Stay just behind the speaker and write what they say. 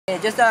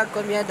Yo estaba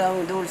comiendo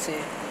un dulce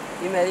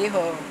y me dijo,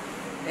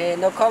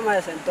 no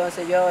comas,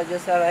 entonces yo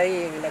estaba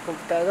ahí en la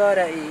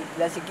computadora y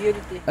la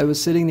security. I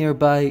was sitting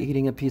nearby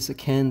eating a piece of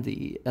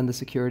candy, and the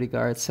security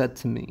guard said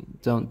to me,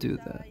 "Don't do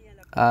that."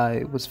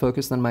 I was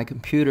focused on my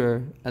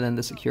computer, and then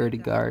the security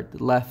guard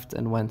left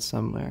and went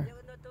somewhere.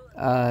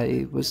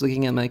 I was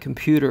looking at my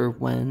computer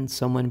when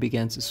someone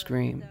began to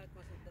scream.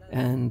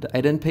 And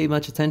I didn't pay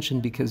much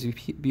attention because you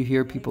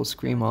hear people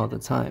scream all the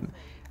time.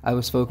 I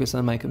was focused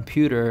on my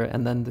computer,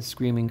 and then the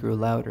screaming grew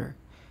louder.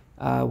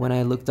 When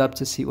I looked up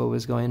to see what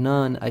was going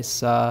on, I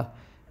saw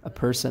a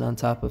person on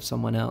top of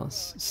someone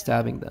else,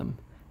 stabbing them.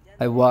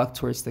 I walked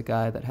towards the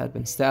guy that had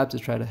been stabbed to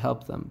try to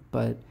help them,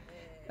 but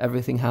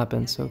everything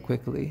happened so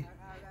quickly.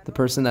 The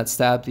person that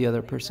stabbed the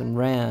other person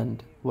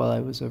ran while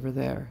I was over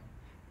there,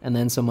 and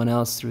then someone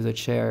else threw the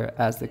chair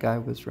as the guy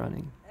was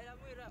running.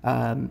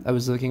 I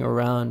was looking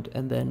around,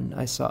 and then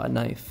I saw a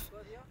knife.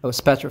 I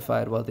was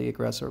petrified while the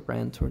aggressor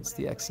ran towards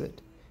the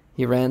exit.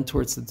 He ran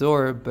towards the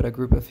door, but a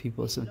group of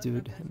people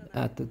subdued him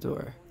at the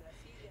door.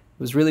 It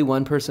was really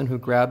one person who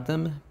grabbed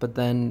him, but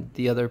then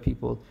the other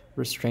people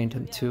restrained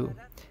him too.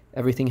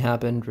 Everything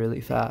happened really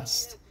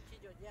fast.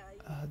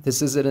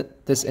 This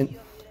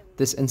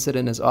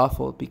incident is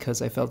awful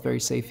because I felt very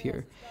safe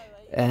here,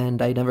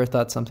 and I never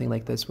thought something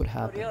like this would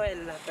happen.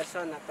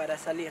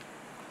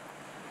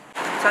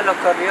 Solo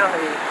corrió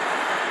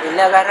y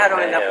le agarraron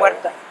en la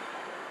puerta.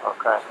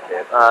 Okay.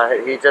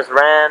 He just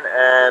ran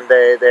and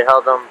they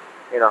held him,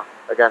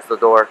 against the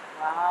door.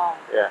 Wow.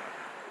 Yeah.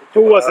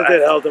 Who was it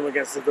that held him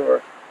against the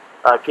door?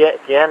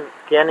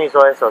 ¿Quién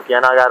hizo eso?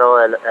 ¿Quién agarró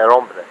el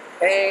hombre?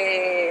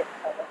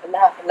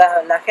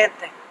 La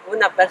gente,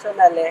 una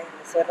persona le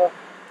cerró.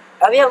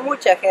 Había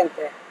mucha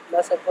gente,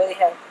 no se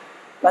podía,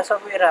 pasó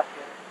muy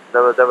rápido.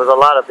 There was a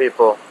lot of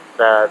people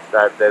that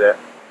did it.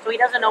 So he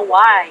doesn't know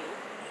why.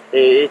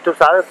 ¿Y tú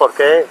sabes por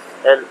qué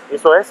él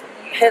hizo eso?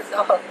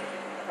 No.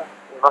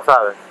 No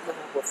sabes.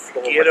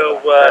 Quiero.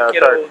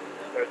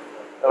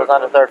 It was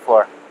on the third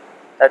floor.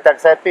 El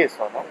tercer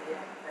piso, ¿no?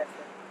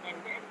 And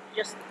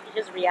just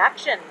his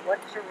reaction.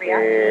 What's your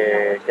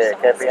reaction?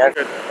 ¿Qué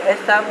piensas?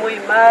 Está muy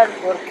mal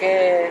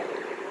porque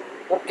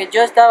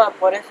yo estaba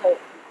por eso,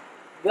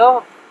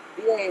 yo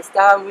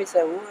estaba muy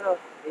seguro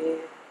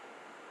y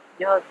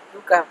yo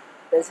nunca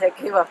pensé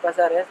que iba a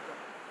pasar esto.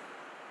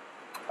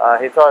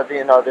 He thought,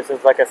 this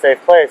is like a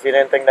safe place. He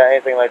didn't think that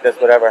anything like this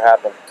would ever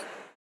happen.